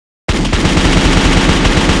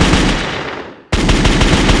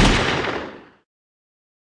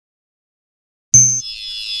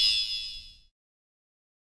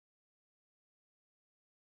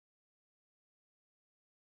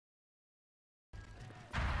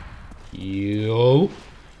Yo,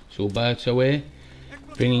 it's Hulberto here,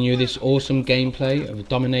 bringing you this awesome gameplay of a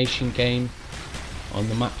domination game on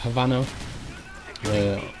the map Havana.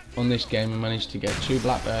 Where on this game I managed to get 2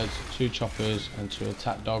 blackbirds, 2 choppers and 2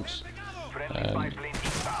 attack dogs.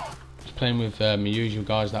 Just playing with my usual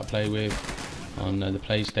guys that I play with on the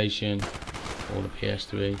PlayStation or the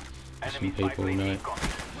PS3, as some people know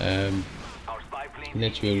it.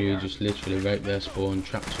 Literally, we just raped their spawn,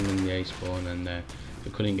 trapped them in the A spawn, and they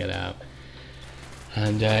couldn't get out.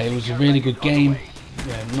 And it was a really good game,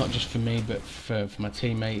 not just for me but for my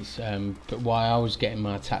teammates. But while I was getting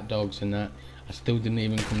my attack dogs and that, I still didn't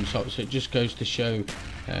even come top. So it just goes to show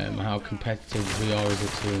how competitive we are as a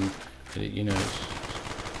team. But you know,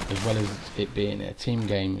 as well as it being a team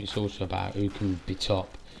game, it's also about who can be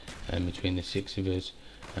top between the 6 of us.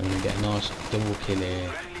 And we get a nice double kill here.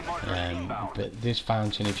 But this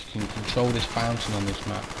fountain, if you can control this fountain on this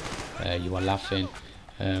map, you are laughing.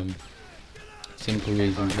 Simple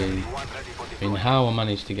reason being, I mean, how I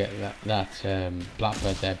managed to get that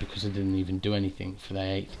blackbird there, because I didn't even do anything for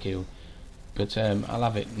their 8th kill. But I'll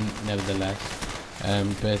have it nevertheless.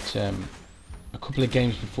 But a couple of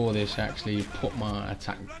games before this, I actually put my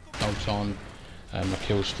attack dogs on my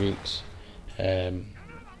kill streaks.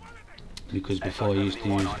 Because before I used to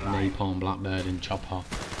use napalm, blackbird and chopper,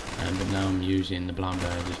 but now I'm using the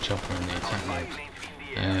blackbird, the chopper and the attack dogs.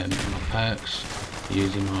 My perks,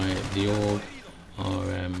 using the orb, or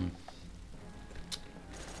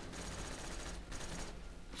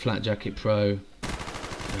flat jacket pro,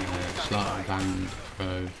 slight band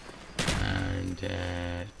pro, and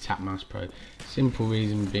tap mask pro. Simple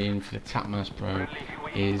reason being for the tap mask pro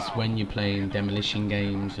is when you're playing demolition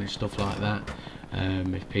games and stuff like that.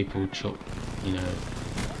 If people chuck, you know,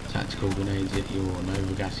 tactical grenades at you or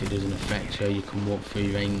nova gas, it doesn't affect you. You can walk through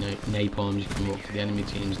your own napalms, you can walk through the enemy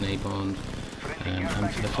team's napalms.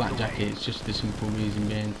 And for the flat jacket, it's just the simple reason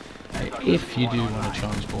being, if you do want to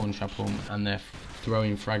try and spawn trap them and they're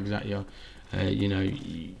throwing frags at you, you know,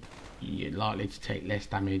 you're likely to take less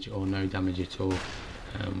damage or no damage at all,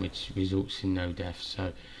 which results in no deaths.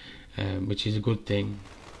 So, which is a good thing.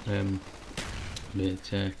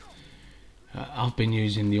 I've been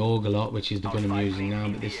using the AUG a lot, which is the gun I'm using now,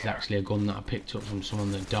 but this is actually a gun that I picked up from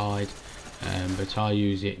someone that died. But I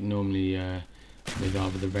use it normally with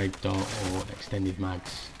either the red dot or extended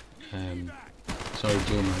mags. Sorry,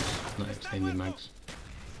 dual mags, not extended mags.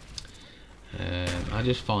 I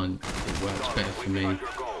just find it works better for me.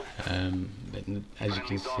 But as you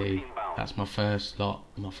can see, that's my first lot,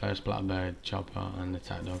 my first blackbird, chopper and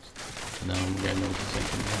attack dogs. And now I'm getting on to the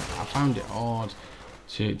second. I found it hard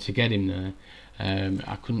to get him there.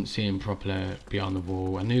 I couldn't see him properly beyond the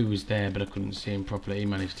wall. I knew he was there, but I couldn't see him properly. He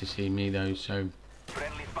managed to see me though, so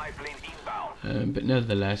but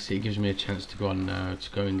nevertheless, it gives me a chance to go on now,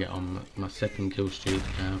 to go and get on my 2nd kill streak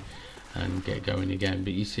now and get going again.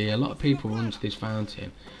 But you see, a lot of people run to this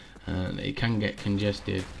fountain and it can get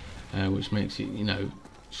congested, which makes it, you know,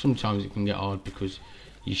 sometimes it can get hard because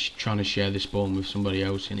you're trying to share the spawn with somebody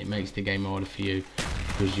else, and it makes the game harder for you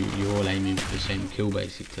because you're all aiming for the same kill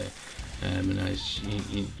basically. And as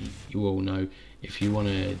you all know, if you want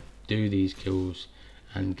to do these kills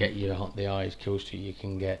and get your the highest kill streak you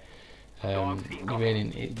can get,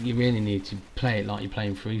 you really need to play it like you're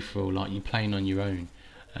playing free for all, like you're playing on your own.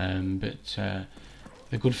 But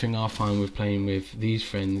the good thing I find with playing with these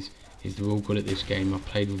friends is they're all good at this game. I've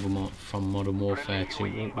played with them from Modern Warfare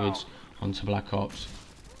 2 upwards onto Black Ops,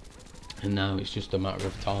 and now it's just a matter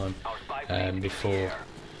of time before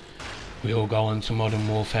we all go on to Modern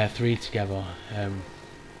Warfare 3 together.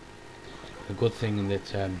 The good thing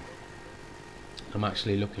that I'm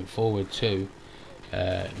actually looking forward to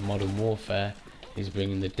Modern Warfare is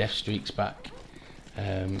bringing the death streaks back.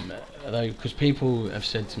 Although, because people have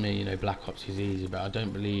said to me, you know, Black Ops is easy, but I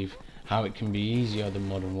don't believe how it can be easier than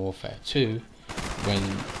Modern Warfare 2 when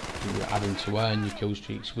you're having to earn your kill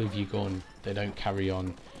streaks with your gun. They don't carry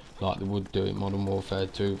on like they would do in Modern Warfare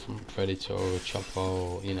 2 from Predator or Chopper,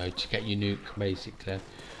 or, you know, to get your nuke basically.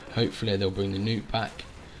 Hopefully they'll bring the nuke back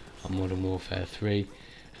on Modern Warfare 3.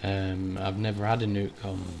 I've never had a nuke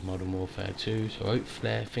on Modern Warfare 2, so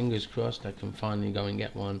hopefully, fingers crossed, I can finally go and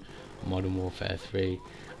get one on Modern Warfare 3.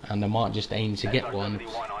 And I might just aim to get one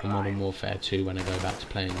on Modern Warfare 2 when I go back to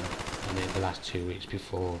playing the last 2 weeks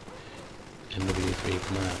before MW3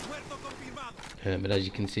 come out. But as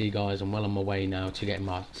you can see, guys, I'm well on my way now to getting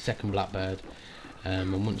my 2nd blackbird.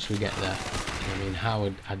 And once we get there, I mean,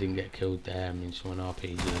 Howard, I didn't get killed there. I mean, someone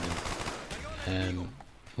RPG'd him.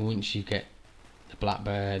 Once you get the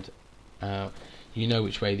blackbird out, you know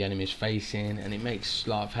which way the enemy is facing, and it makes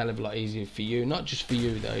life a hell of a lot easier for you. Not just for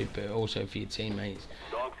you though, but also for your teammates.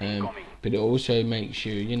 but it also makes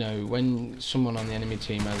you, you know, when someone on the enemy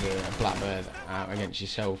team has a blackbird out against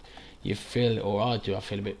yourself, you feel, or I do, I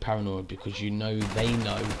feel a bit paranoid, because you know they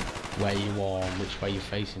know where you are and which way you're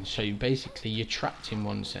facing. So basically you're trapped in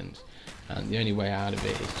one sense, and the only way out of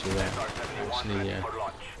it is to actually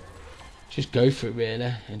just go for it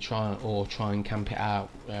really, and try and camp it out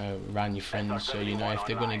around your friends, so you know if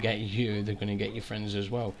they're going to get you, they're going to get your friends as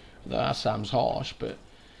well. That sounds harsh, but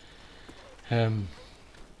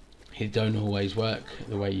it don't always work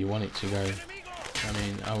the way you want it to go. I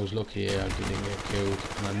mean, I was lucky here, I didn't get killed,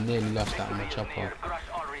 and I nearly lost out on my chopper.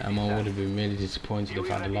 I would have been really disappointed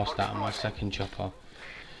if I'd have lost out on my second chopper.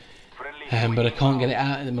 But I can't get it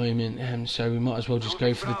out at the moment, so we might as well just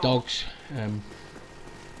go for the dogs.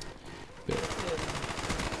 But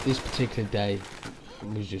this particular day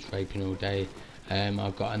was just raping all day.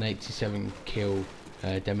 I've got an 87 kill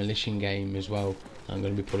demolition game as well. I'm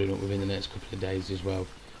going to be putting up within the next couple of days as well.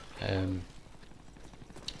 And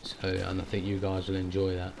I think you guys will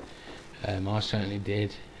enjoy that. I certainly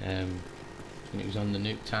did. And it was on the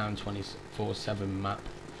Nuketown 24/7 map.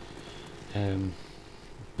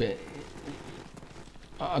 But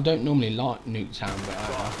I don't normally like Nuketown, but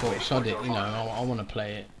I thought, sod it, you know, I want to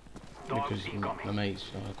play it because my mates,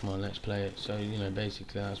 oh, come on, let's play it. So, you know,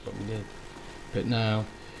 basically that's what we did. But now,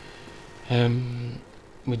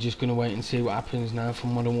 we're just going to wait and see what happens now for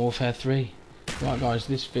Modern Warfare 3. Right guys,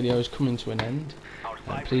 this video is coming to an end.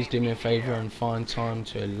 Please do me a favour and find time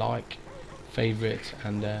to like, favourite,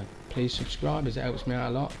 and please subscribe, as it helps me out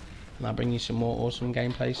a lot, and I'll bring you some more awesome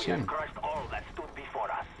gameplay soon.